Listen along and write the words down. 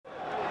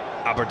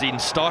Aberdeen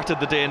started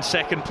the day in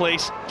second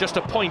place, just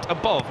a point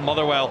above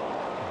Motherwell.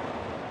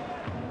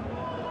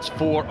 It's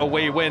 4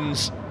 away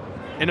wins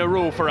in a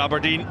row for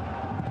Aberdeen.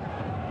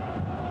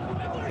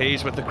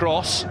 Hayes with the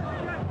cross.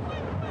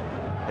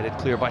 Headed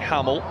clear by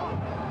Hamill.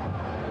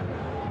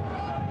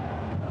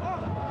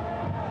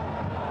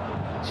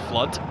 It's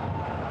Flood.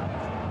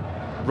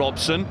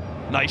 Robson,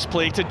 nice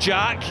play to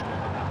Jack.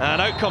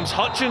 And out comes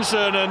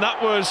Hutchinson, and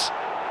that was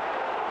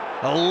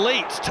a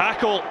late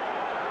tackle.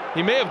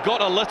 He may have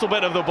got a little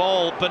bit of the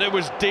ball, but it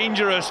was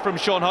dangerous from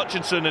Sean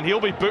Hutchinson, and he'll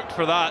be booked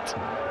for that.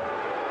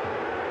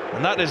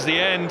 And that is the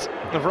end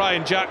of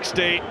Ryan Jack's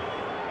day.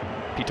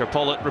 Peter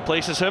Pollitt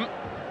replaces him.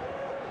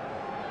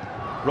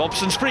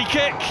 Robson's free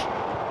kick.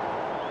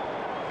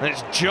 And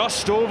it's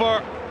just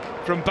over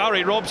from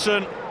Barry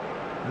Robson.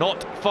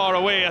 Not far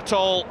away at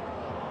all.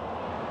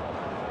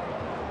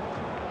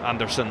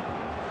 Anderson.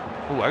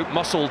 Oh,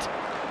 out-muscled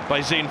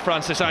by Zaine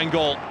Francis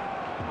Angol.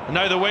 And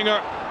now the winger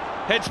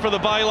heads for the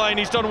byline.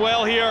 He's done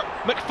well here.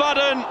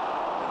 McFadden.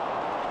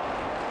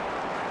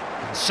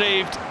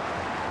 Saved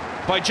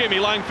by Jamie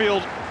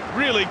Langfield.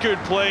 Really good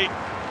play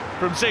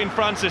from Zaine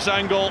Francis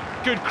Angol.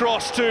 Good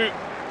cross too.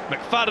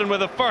 McFadden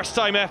with a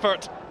first-time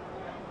effort.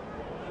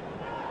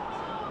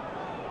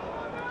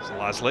 It's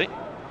Lasley.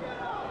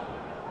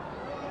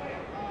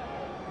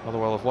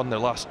 Motherwell have won their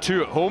last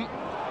 2 at home.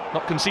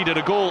 Not conceded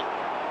a goal.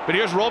 But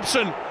here's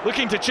Robson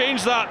looking to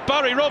change that.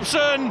 Barry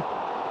Robson!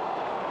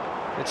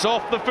 It's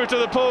off the foot of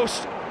the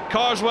post.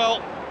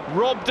 Carswell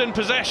robbed in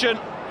possession.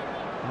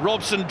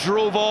 Robson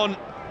drove on.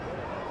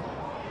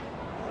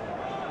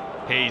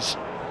 Hayes.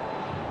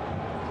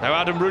 Now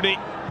Adam Rooney,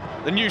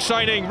 the new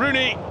signing.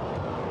 Rooney!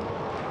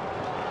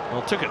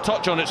 Well, took a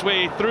touch on its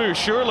way through,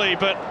 surely,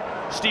 but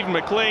Stephen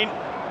McLean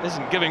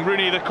isn't giving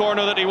Rooney the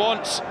corner that he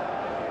wants.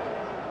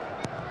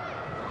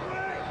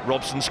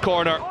 Robson's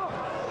corner.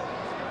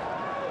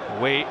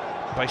 Away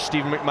by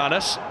Stephen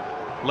McManus.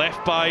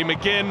 Left by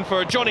McGinn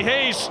for Johnny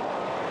Hayes.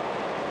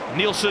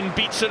 Nielsen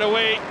beats it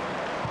away.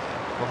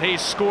 Well,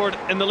 Hayes scored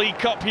in the League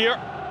Cup here.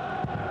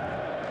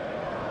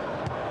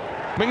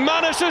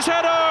 McManus's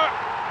header!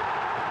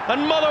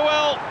 And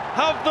Motherwell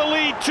have the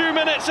lead 2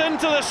 minutes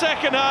into the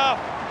second half.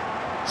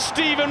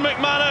 Stephen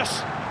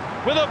McManus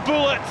with a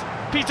bullet.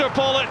 Peter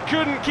Pollitt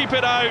couldn't keep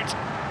it out.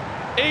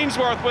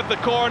 Ainsworth with the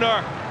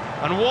corner.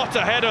 And what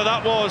a header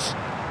that was.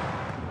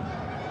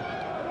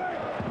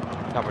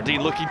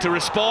 Aberdeen looking to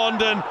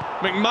respond, and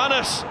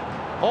McManus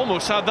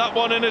almost had that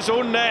one in his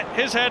own net.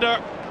 His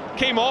header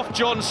came off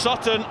John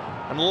Sutton,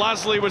 and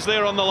Lasley was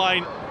there on the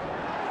line.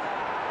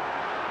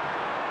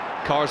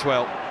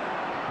 Carswell.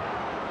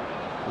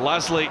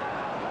 Lasley.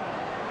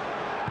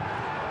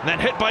 And then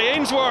hit by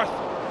Ainsworth.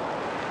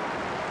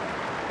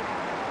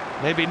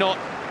 Maybe not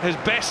his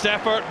best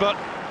effort, but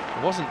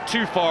it wasn't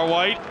too far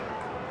wide.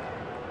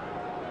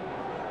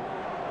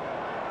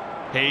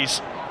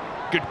 Hayes,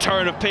 good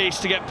turn of pace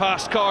to get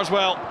past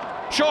Carswell.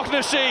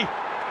 Shaughnessy,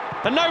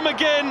 and now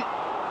McGinn.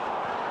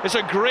 It's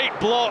a great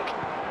block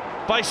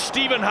by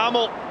Stephen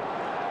Hamill.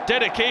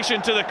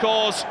 Dedication to the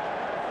cause.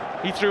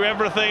 He threw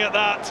everything at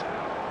that.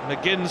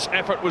 McGinn's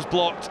effort was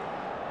blocked.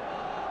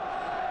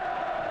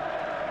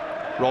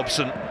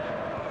 Robson.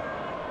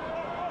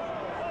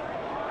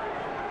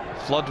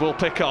 Flood will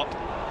pick up.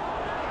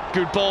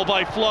 Good ball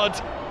by Flood.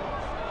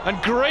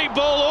 And great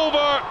ball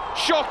over.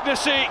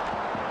 Shaughnessy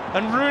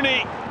and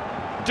Rooney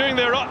doing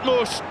their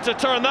utmost to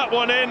turn that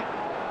one in.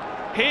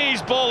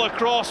 Hayes' ball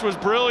across was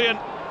brilliant,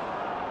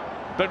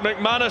 but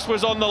McManus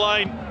was on the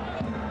line.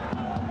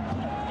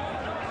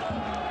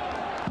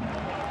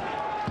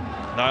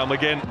 Niall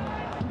McGinn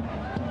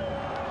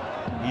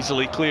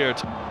easily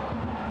cleared.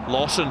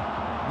 Lawson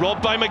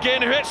robbed by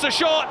McGinn, who hits the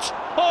shot.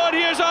 Oh, and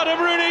here's Adam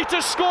Rooney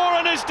to score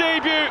on his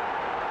debut.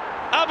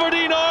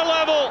 Aberdeen are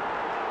level,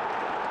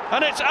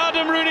 and it's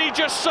Adam Rooney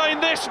just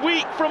signed this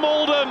week from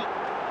Oldham.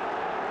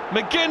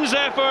 McGinn's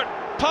effort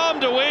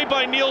palmed away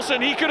by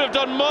Nielsen. He could have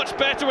done much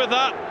better with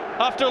that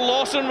after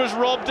Lawson was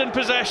robbed in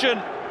possession.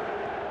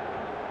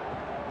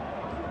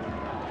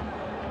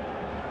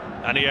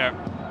 And here,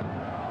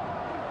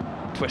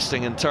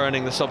 twisting and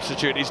turning the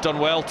substitute. He's done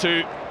well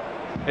too.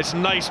 It's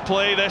nice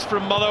play this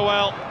from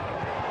Motherwell.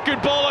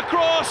 Good ball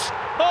across.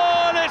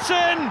 Oh, and it's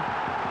in.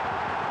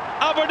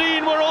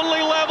 Aberdeen were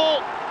only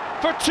level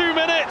for 2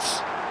 minutes.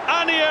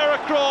 Anier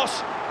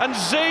across, and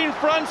Zaine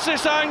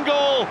Francis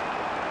Angol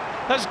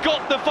has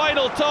got the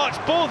final touch.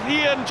 Both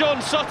he and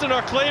John Sutton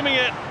are claiming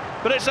it,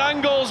 but it's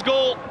Angol's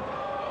goal.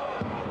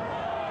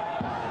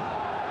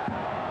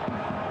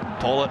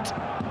 Pollitt,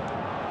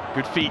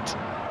 good feet.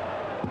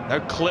 Now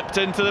clipped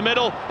into the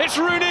middle. It's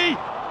Rooney.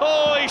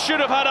 Oh, he should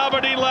have had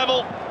Aberdeen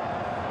level.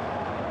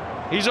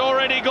 He's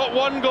already got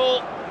 1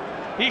 goal.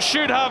 He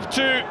should have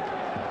 2.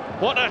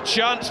 What a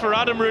chance for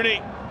Adam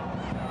Rooney.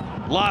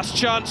 Last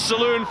chance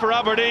saloon for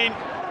Aberdeen.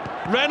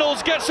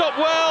 Reynolds gets up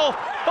well.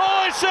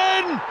 Oh, it's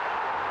in!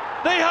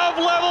 They have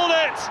levelled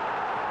it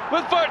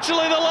with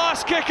virtually the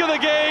last kick of the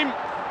game.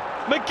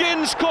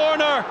 McGinn's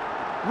corner.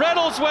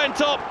 Reynolds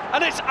went up,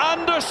 and it's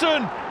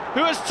Anderson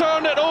who has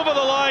turned it over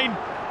the line.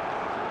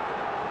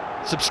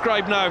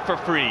 Subscribe now for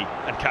free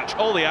and catch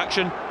all the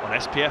action on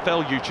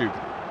SPFL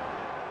YouTube.